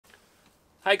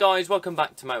Hey guys, welcome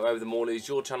back to Maypole with the Morleys,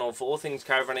 your channel for all things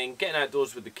caravanning, getting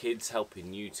outdoors with the kids,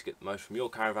 helping you to get the most from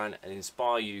your caravan and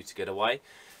inspire you to get away.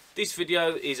 This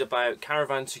video is about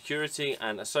caravan security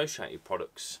and associated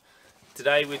products.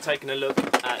 Today we're taking a look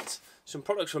at some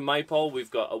products from Maypole.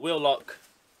 We've got a wheel lock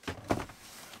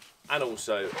and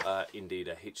also indeed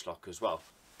a hitch lock as well.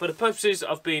 For the purposes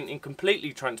of being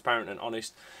completely transparent and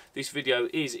honest, this video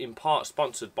is in part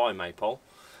sponsored by Maypole.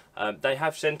 They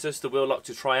have sent us the wheel lock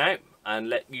to try out and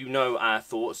let you know our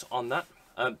thoughts on that.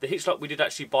 The hitch lock we did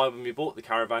actually buy when we bought the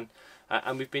caravan,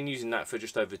 and we've been using that for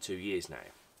just over 2 years now.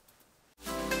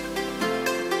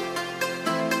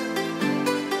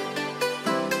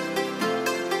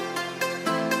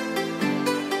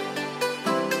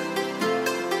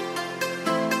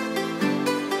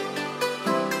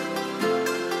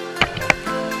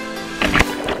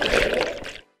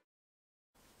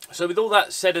 So with all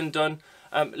that said and done,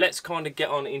 let's kind of get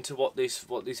on into what this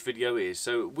video is.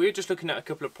 So we're just looking at a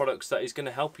couple of products that is going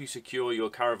to help you secure your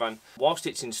caravan whilst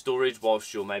it's in storage,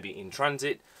 whilst you're maybe in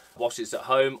transit, whilst it's at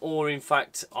home, or in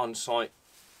fact on site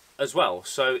as well.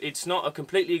 So it's not a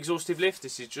completely exhaustive list.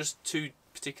 This is just two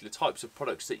particular types of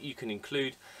products that you can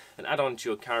include and add on to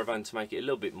your caravan to make it a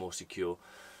little bit more secure.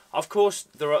 Of course,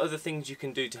 there are other things you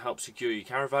can do to help secure your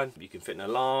caravan. You can fit an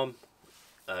alarm,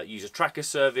 use a tracker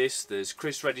service, there's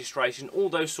CRIS registration, all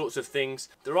those sorts of things.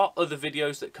 There are other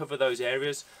videos that cover those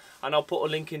areas, and I'll put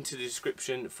a link into the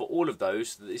description for all of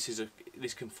those.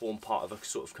 This can form part of a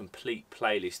sort of complete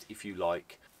playlist, if you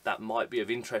like, that might be of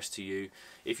interest to you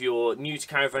if you're new to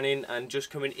caravanning and just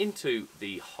coming into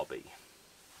the hobby.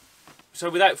 So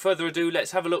without further ado,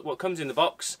 let's have a look what comes in the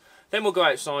box. Then we'll go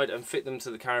outside and fit them to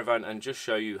the caravan and just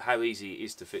show you how easy it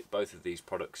is to fit both of these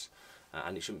products.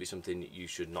 And it shouldn't be something that you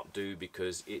should not do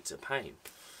because it's a pain.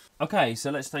 Okay, so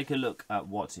let's take a look at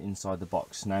what's inside the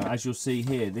box. Now, as you'll see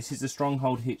here, this is the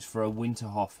Stronghold Hitch for a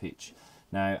Winterhoff hitch.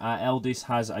 Now, our eldest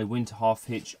has a Winterhoff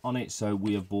hitch on it, so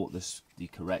we have bought the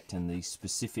correct and the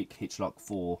specific hitch lock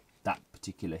for that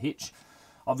particular hitch.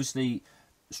 Obviously,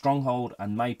 Stronghold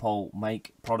and Maypole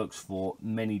make products for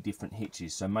many different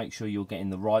hitches, so make sure you're getting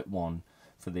the right one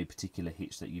for the particular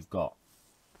hitch that you've got.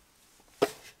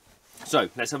 So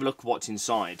let's have a look at what's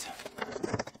inside.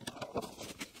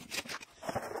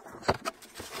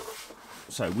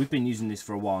 So we've been using this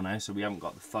for a while now, so we haven't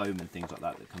got the foam and things like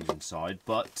that that comes inside,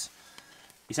 but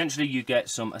essentially you get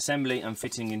some assembly and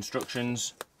fitting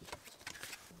instructions.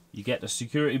 You get a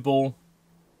security ball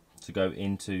to go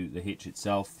into the hitch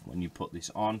itself when you put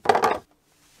this on.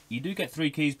 You do get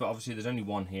 3 keys, but obviously there's only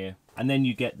one here, and then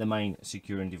you get the main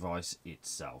securing device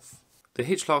itself. The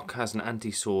Hitchlock has an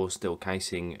anti-saw steel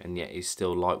casing and yet is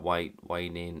still lightweight,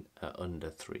 weighing in at under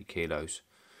 3 kilos.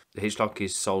 The Hitchlock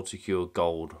is Sold Secure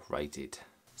Gold rated.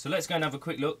 So let's go and have a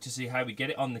quick look to see how we get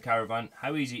it on the caravan,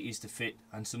 how easy it is to fit,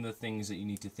 and some of the things that you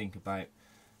need to think about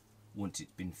once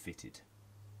it's been fitted.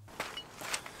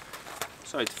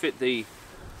 So to fit the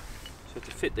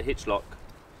Hitchlock,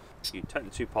 you take the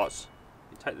two parts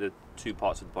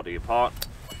of the body apart,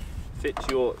 fit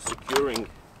your securing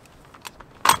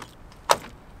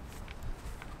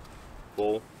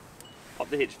ball, pop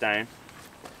the hitch down.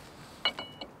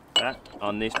 That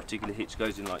on this particular hitch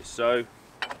goes in like so.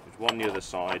 There's one on the other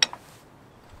side.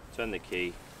 Turn the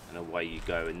key and away you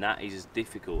go, and that is as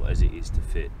difficult as it is to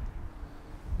fit.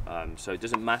 So it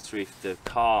doesn't matter if the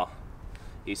car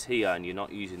is here and you're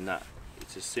not using that.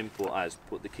 It's as simple as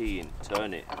put the key in,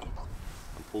 turn it,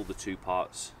 and pull the two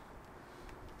parts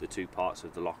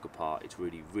of the lock apart. It's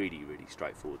really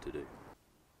straightforward to do.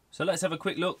 So let's have a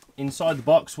quick look inside the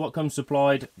box, what comes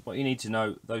supplied, what you need to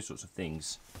know, those sorts of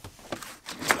things.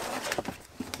 Get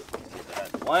that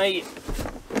out of the way.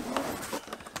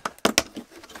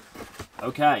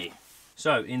 Okay,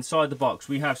 so inside the box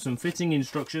we have some fitting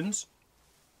instructions.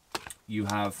 You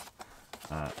have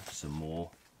some more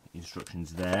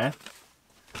instructions there.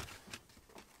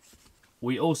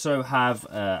 We also have,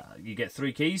 you get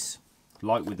 3 keys,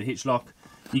 like with the hitch lock.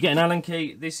 You get an Allen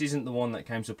key. This isn't the one that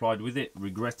came supplied with it.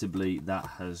 Regrettably, that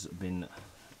has been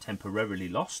temporarily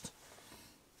lost.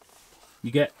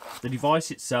 You get the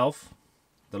device itself,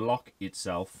 the lock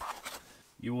itself.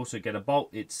 You also get a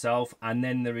bolt itself, and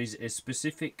then there is a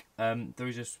specific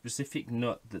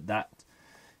nut that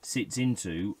sits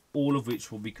into, all of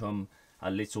which will become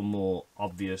a little more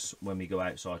obvious when we go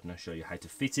outside and I'll show you how to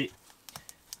fit it.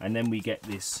 And then we get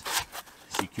this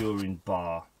securing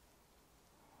bar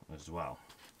as well.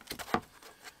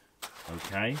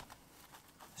 Okay,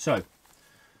 so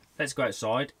let's go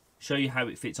outside, show you how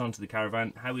it fits onto the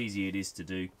caravan, how easy it is to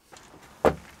do.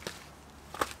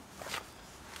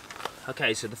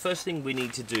 Okay, so the first thing we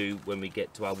need to do when we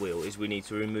get to our wheel is we need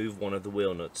to remove one of the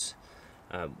wheel nuts.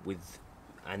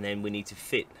 and then we need to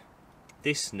fit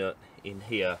this nut in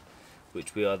here,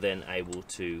 which we are then able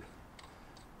to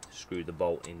screw the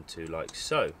bolt into like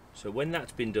so. So when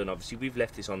that's been done, obviously we've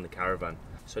left this on the Caravan.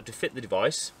 So to fit the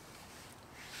device,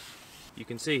 you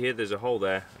can see here there's a hole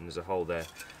there and there's a hole there,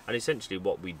 and essentially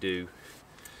what we do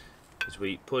is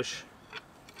we push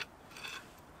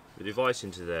the device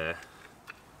into there,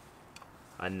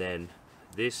 and then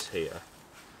this here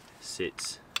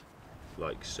sits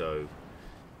like so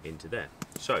into there.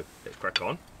 So let's crack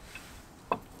on.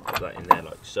 Put that in there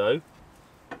like so.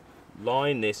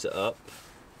 Line this up.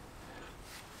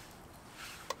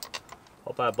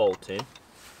 Pop our bolt in.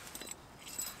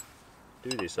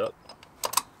 Do this up.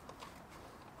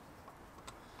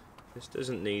 This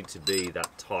doesn't need to be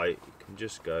that tight. You can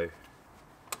just go.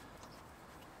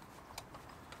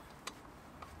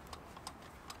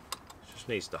 Just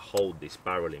needs to hold this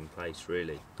barrel in place,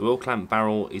 really. The wheel clamp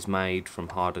barrel is made from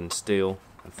hardened steel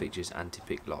and features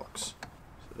anti-pick locks.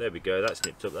 So there we go, that's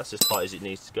nipped up, that's as tight as it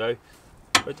needs to go.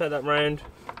 Rotate that round,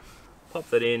 pop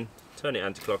that in, turn it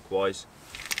anti-clockwise,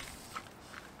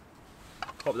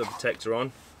 pop the protector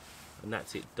on, and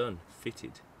that's it, done,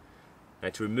 fitted. Now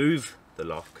to remove the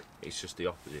lock, it's just the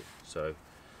opposite. So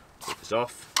put this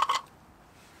off,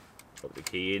 pop the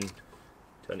key in,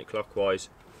 turn it clockwise,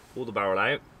 pull the barrel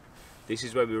out. This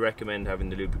is where we recommend having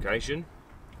the lubrication,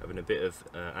 having a bit of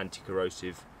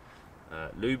anti-corrosive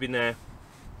lube in there.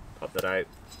 Pop that out.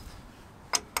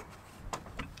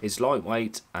 It's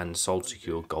lightweight and Sold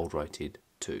Secure gold rated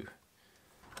too.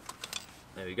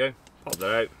 There we go, pop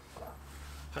that out,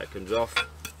 that comes off,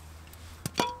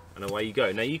 and away you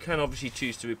go. Now you can obviously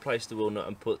choose to replace the wheel nut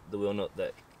and put the wheel nut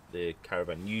that the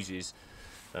Caravan uses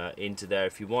into there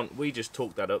if you want. We just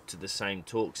torque that up to the same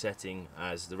torque setting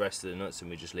as the rest of the nuts and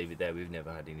we just leave it there. We've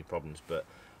never had any problems, but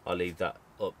I'll leave that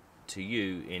up to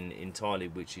you in entirely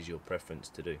which is your preference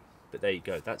to do. But there you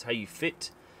go, that's how you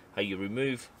fit, how you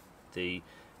remove the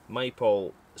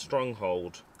Maypole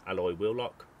Stronghold alloy wheel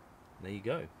lock. There you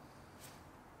go.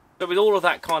 So with all of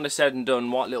that kind of said and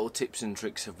done, what little tips and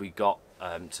tricks have we got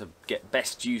to get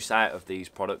best use out of these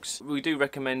products? We do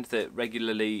recommend that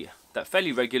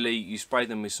fairly regularly you spray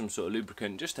them with some sort of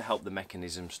lubricant just to help the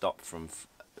mechanism stop from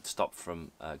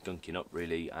gunking up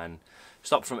really, and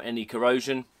stop from any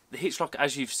corrosion. The Hitchlock,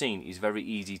 as you've seen, is very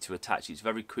easy to attach. It's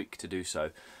very quick to do so,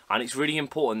 and it's really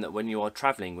important that when you are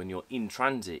travelling, when you're in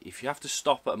transit, if you have to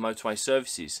stop at motorway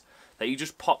services, that you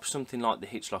just pop something like the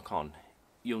Hitchlock on.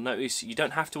 You'll notice you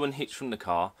don't have to unhitch from the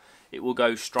car. It will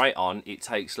go straight on. It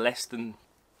takes less than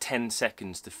 10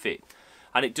 seconds to fit,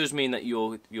 and it does mean that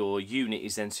your unit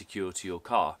is then secure to your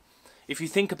car. If you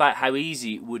think about how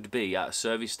easy it would be at a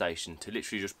service station to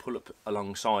literally just pull up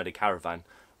alongside a Caravan,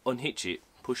 unhitch it,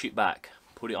 push it back,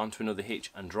 put it onto another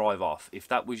hitch and drive off. If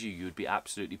that was you, you'd be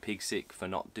absolutely pig sick for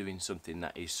not doing something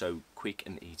that is so quick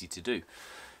and easy to do.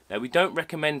 Now we don't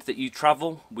recommend that you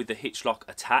travel with the Hitchlock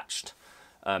attached,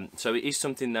 so it is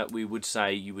something that we would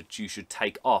say you should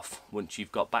take off once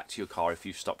you've got back to your car if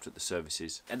you've stopped at the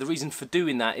services. And the reason for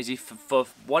doing that is if for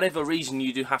whatever reason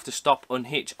you do have to stop,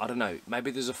 unhitch, I don't know,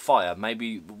 maybe there's a fire,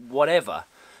 maybe whatever,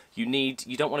 you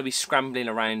don't want to be scrambling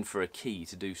around for a key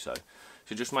to do so.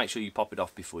 So just make sure you pop it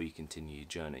off before you continue your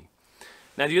journey.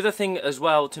 Now the other thing as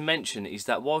well to mention is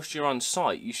that whilst you're on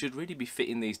site, you should really be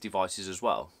fitting these devices as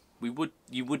well.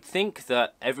 You would think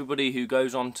that everybody who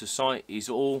goes onto site is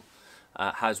all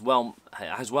has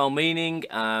well-meaning,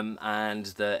 and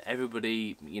that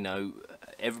everybody,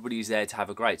 everybody's there to have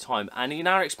a great time. And in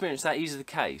our experience, that is the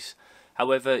case.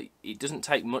 However, it doesn't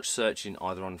take much searching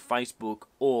either on Facebook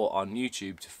or on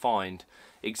YouTube to find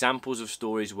examples of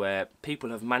stories where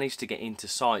people have managed to get into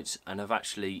sites and have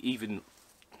actually even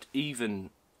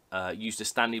used a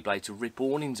Stanley blade to rip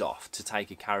awnings off to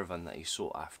take a Caravan that is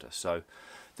sought after. So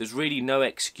there's really no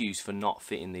excuse for not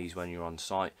fitting these when you're on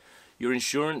site. Your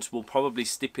insurance will probably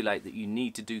stipulate that you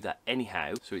need to do that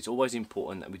anyhow, so it's always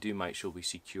important that we do make sure we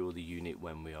secure the unit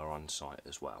when we are on site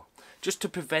as well. Just to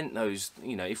prevent those,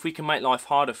 if we can make life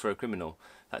harder for a criminal,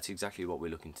 that's exactly what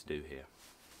we're looking to do here.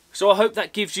 So I hope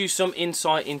that gives you some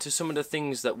insight into some of the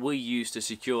things that we use to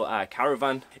secure our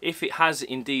Caravan. If it has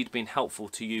indeed been helpful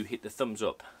to you, hit the thumbs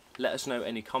up. Let us know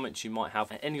any comments you might have,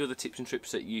 and any other tips and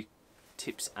tricks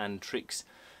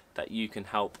that you can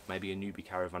help maybe a newbie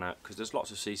caravan out, because there's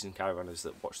lots of seasoned caravanners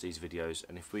that watch these videos,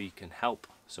 and if we can help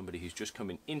somebody who's just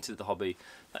coming into the hobby,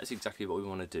 that's exactly what we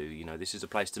want to do. This is a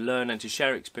place to learn and to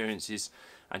share experiences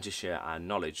and to share our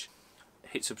knowledge.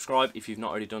 hit subscribe if you've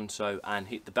not already done so, and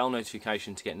hit the bell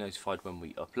notification to get notified when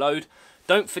we upload.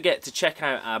 Don't forget to check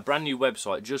out our brand new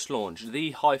website just launched,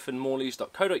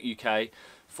 the-morleys.co.uk,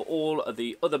 for all of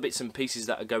the other bits and pieces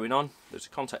that are going on. There's a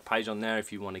contact page on there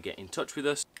if you want to get in touch with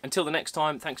us. Until the next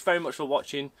time, thanks very much for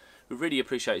watching. We really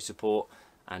appreciate your support,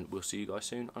 and we'll see you guys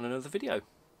soon on another video.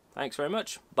 Thanks very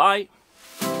much. Bye.